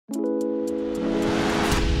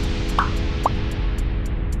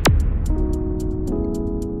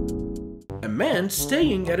man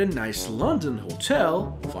staying at a nice London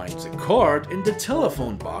hotel finds a card in the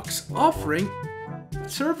telephone box offering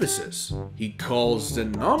services. He calls the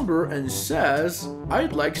number and says,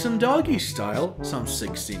 "I'd like some doggy style, some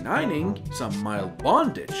 69ing, some mild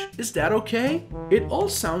bondage. Is that okay?" "It all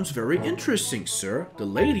sounds very interesting, sir," the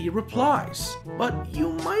lady replies. "But you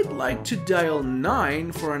might like to dial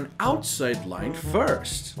 9 for an outside line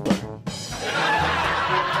first."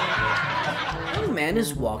 A man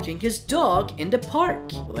is walking his dog in the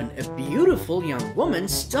park when a beautiful young woman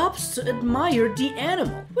stops to admire the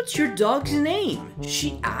animal. "What's your dog's name?"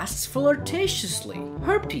 she asks flirtatiously.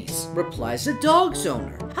 "Herpes," replies the dog's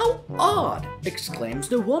owner. "How odd!" exclaims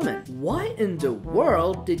the woman. "Why in the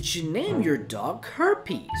world did you name your dog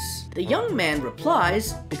Herpes?" The young man replies,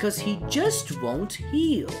 "Because he just won't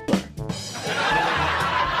heal."